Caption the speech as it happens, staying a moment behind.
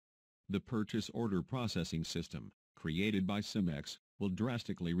The purchase order processing system, created by Simex, will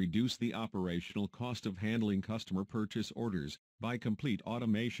drastically reduce the operational cost of handling customer purchase orders by complete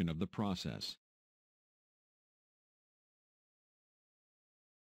automation of the process.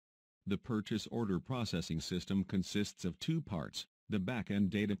 The purchase order processing system consists of two parts, the back-end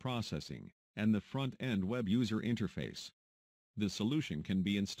data processing, and the front-end web user interface. The solution can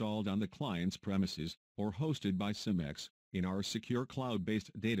be installed on the client's premises, or hosted by Simex, in our secure cloud-based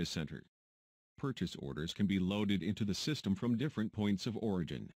data center. Purchase orders can be loaded into the system from different points of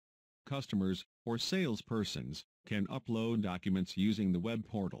origin. Customers, or salespersons, can upload documents using the web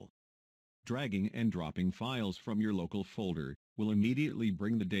portal. Dragging and dropping files from your local folder will immediately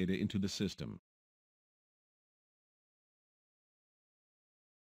bring the data into the system.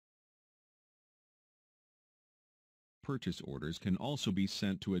 Purchase orders can also be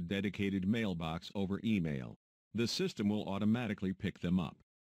sent to a dedicated mailbox over email. The system will automatically pick them up.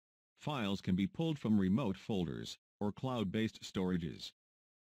 Files can be pulled from remote folders or cloud-based storages.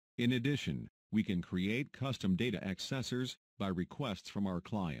 In addition, we can create custom data accessors by requests from our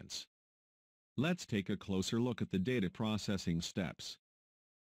clients. Let's take a closer look at the data processing steps.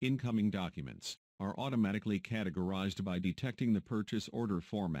 Incoming documents are automatically categorized by detecting the purchase order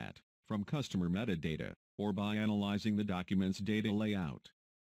format from customer metadata, or by analyzing the document's data layout.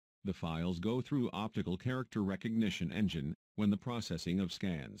 The files go through optical character recognition engine when the processing of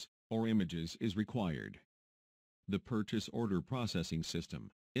scans or images is required. The purchase order processing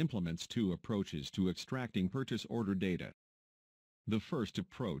system implements two approaches to extracting purchase order data. The first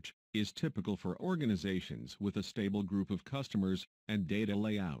approach is typical for organizations with a stable group of customers and data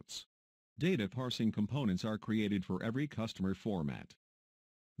layouts. Data parsing components are created for every customer format.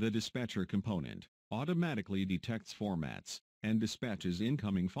 The dispatcher component automatically detects formats and dispatches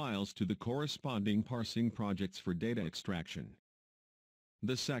incoming files to the corresponding parsing projects for data extraction.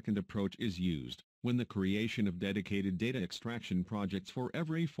 The second approach is used when the creation of dedicated data extraction projects for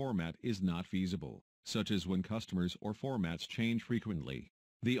every format is not feasible, such as when customers or formats change frequently.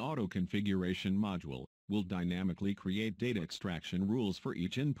 The auto-configuration module will dynamically create data extraction rules for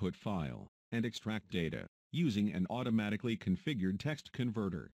each input file and extract data using an automatically configured text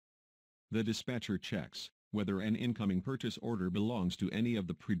converter. The dispatcher checks whether an incoming purchase order belongs to any of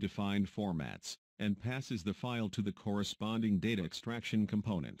the predefined formats, and passes the file to the corresponding data extraction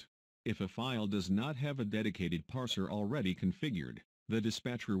component. If a file does not have a dedicated parser already configured, the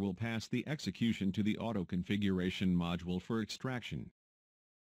dispatcher will pass the execution to the auto-configuration module for extraction.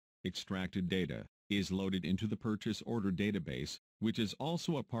 Extracted data is loaded into the purchase order database, which is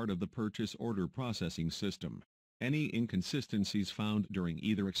also a part of the purchase order processing system. Any inconsistencies found during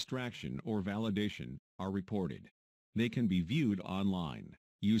either extraction or validation are reported. They can be viewed online,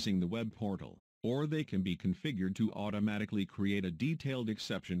 using the web portal, or they can be configured to automatically create a detailed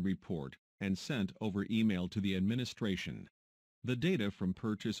exception report and sent over email to the administration. The data from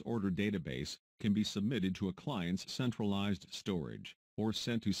purchase order database can be submitted to a client's centralized storage, or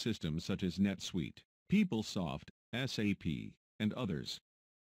sent to systems such as NetSuite, PeopleSoft, SAP, and others.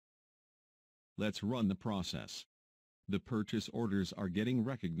 Let's run the process. The purchase orders are getting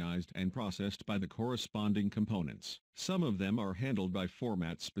recognized and processed by the corresponding components. Some of them are handled by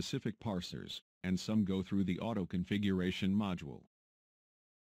format-specific parsers, and some go through the auto-configuration module.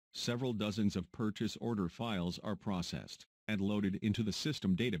 Several dozens of purchase order files are processed and loaded into the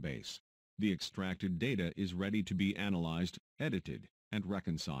system database. The extracted data is ready to be analyzed, edited, and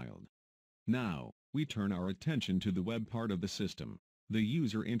reconciled. Now, we turn our attention to the web part of the system. The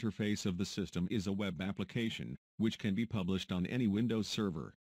user interface of the system is a web application, which can be published on any Windows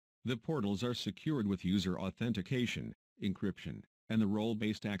server. The portals are secured with user authentication, encryption, and the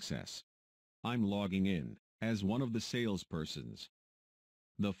role-based access. I'm logging in as one of the salespersons.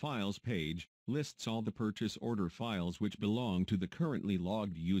 The Files page lists all the purchase order files which belong to the currently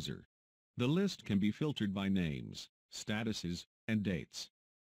logged user. The list can be filtered by names, statuses, and dates.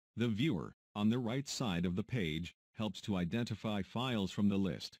 The viewer, on the right side of the page, helps to identify files from the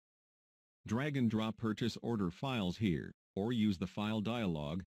list. Drag and drop purchase order files here, or use the file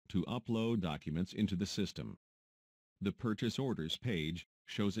dialog to upload documents into the system. The Purchase Orders page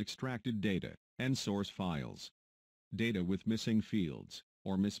shows extracted data and source files. Data with missing fields,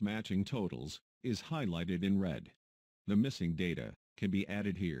 or mismatching totals, is highlighted in red. The missing data can be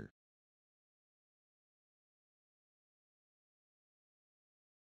added here.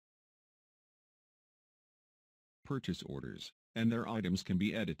 Purchase orders and their items can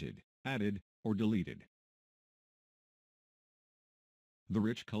be edited, added, or deleted. The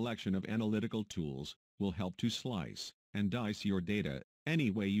rich collection of analytical tools will help to slice and dice your data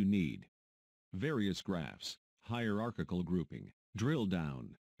any way you need. Various graphs, hierarchical grouping, drill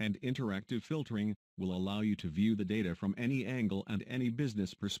down, and interactive filtering will allow you to view the data from any angle and any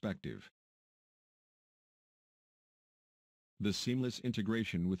business perspective. The seamless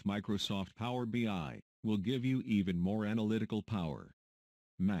integration with Microsoft Power BI will give you even more analytical power.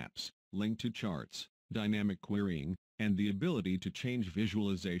 Maps, link to charts, dynamic querying, and the ability to change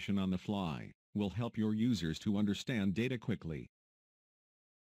visualization on the fly will help your users to understand data quickly.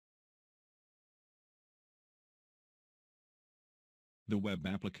 The web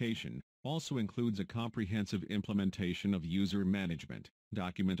application also includes a comprehensive implementation of user management,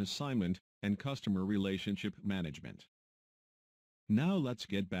 document assignment, and customer relationship management. Now let's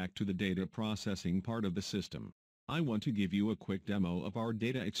get back to the data processing part of the system. I want to give you a quick demo of our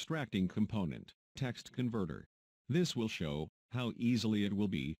data extracting component, Text Converter. This will show how easily it will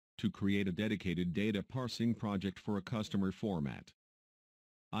be to create a dedicated data parsing project for a customer format.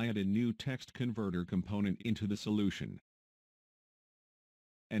 I add a new text converter component into the solution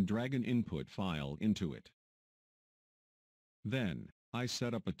and drag an input file into it. Then, I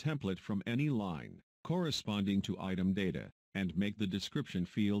set up a template from any line corresponding to item data and make the description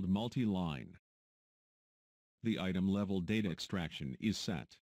field multi-line. The item-level data extraction is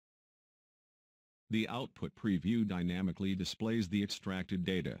set. The output preview dynamically displays the extracted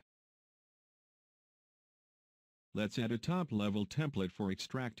data. Let's add a top-level template for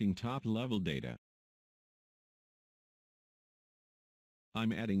extracting top-level data.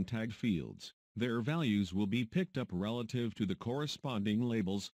 I'm adding tag fields. Their values will be picked up relative to the corresponding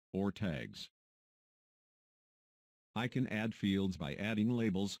labels or tags. I can add fields by adding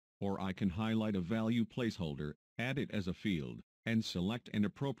labels, or I can highlight a value placeholder, add it as a field, and select an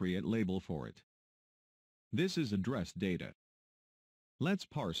appropriate label for it. This is address data. Let's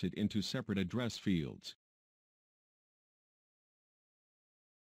parse it into separate address fields.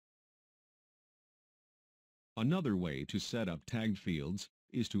 Another way to set up tagged fields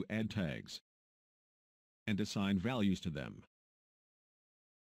is to add tags and assign values to them.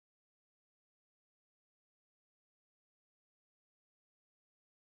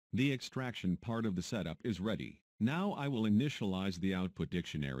 The extraction part of the setup is ready. Now I will initialize the output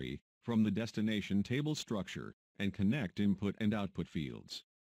dictionary from the destination table structure and connect input and output fields.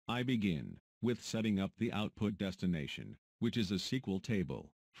 I begin with setting up the output destination, which is a SQL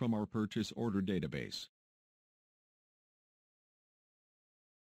table from our purchase order database.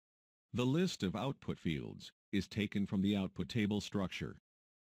 The list of output fields is taken from the output table structure.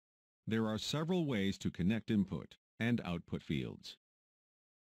 There are several ways to connect input and output fields.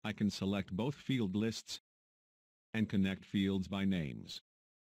 I can select both field lists and connect fields by names.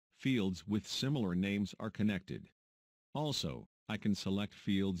 Fields with similar names are connected. Also, I can select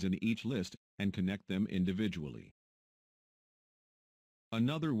fields in each list and connect them individually.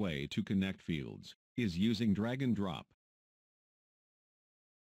 Another way to connect fields is using drag and drop.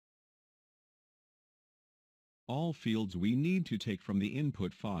 All fields we need to take from the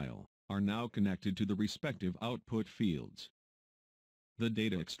input file are now connected to the respective output fields. The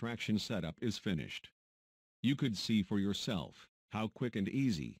data extraction setup is finished. You could see for yourself how quick and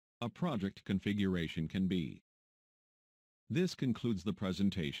easy a project configuration can be. This concludes the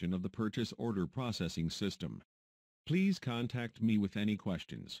presentation of the purchase order processing system. Please contact me with any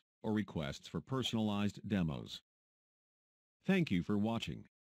questions or requests for personalized demos. Thank you for watching.